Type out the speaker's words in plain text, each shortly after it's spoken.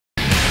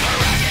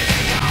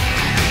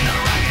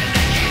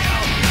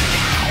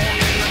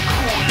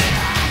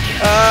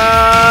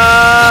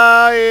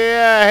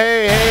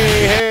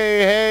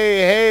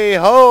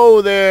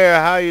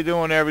Yeah, how you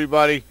doing,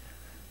 everybody?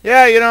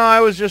 Yeah, I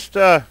was just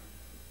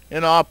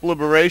in op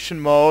liberation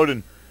mode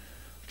and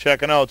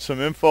checking out some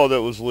info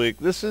that was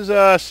leaked. This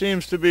is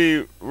seems to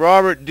be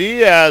Robert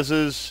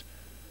Diaz's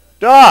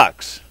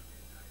docs.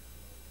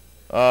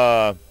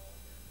 And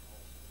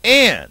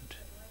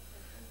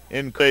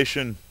in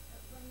relation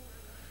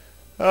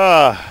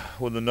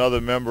with another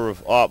member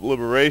of op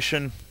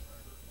liberation,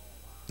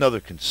 another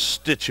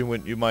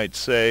constituent, you might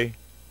say.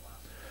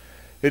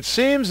 It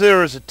seems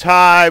there is a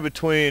tie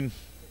between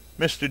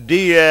Mr.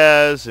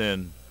 Diaz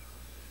and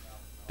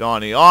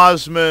Donny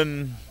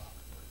Osmond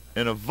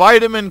in a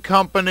vitamin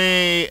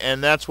company,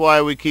 and that's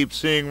why we keep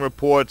seeing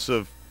reports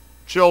of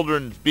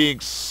children being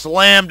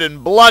slammed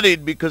and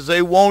bloodied because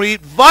they won't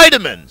eat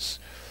vitamins.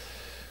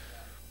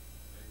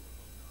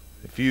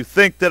 If you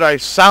think that I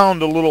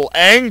sound a little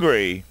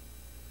angry,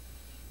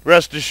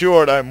 rest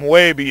assured I'm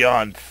way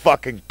beyond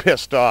fucking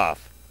pissed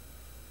off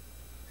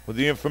with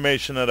the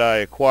information that I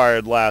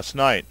acquired last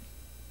night.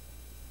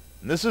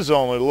 And this is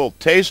only a little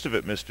taste of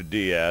it, Mr.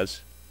 Diaz.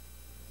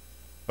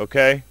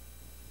 Okay?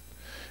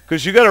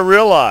 Because you got to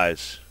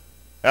realize,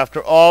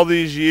 after all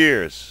these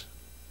years,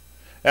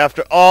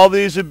 after all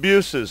these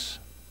abuses,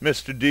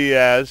 Mr.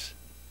 Diaz,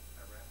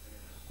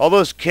 all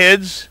those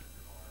kids,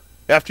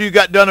 after you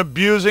got done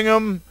abusing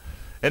them,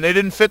 and they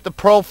didn't fit the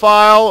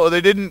profile, or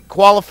they didn't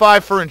qualify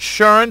for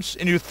insurance,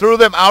 and you threw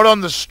them out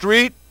on the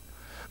street,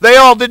 they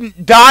all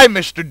didn't die,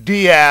 Mr.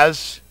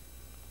 Diaz.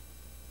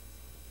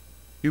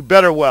 You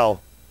better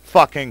well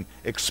fucking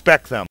expect them.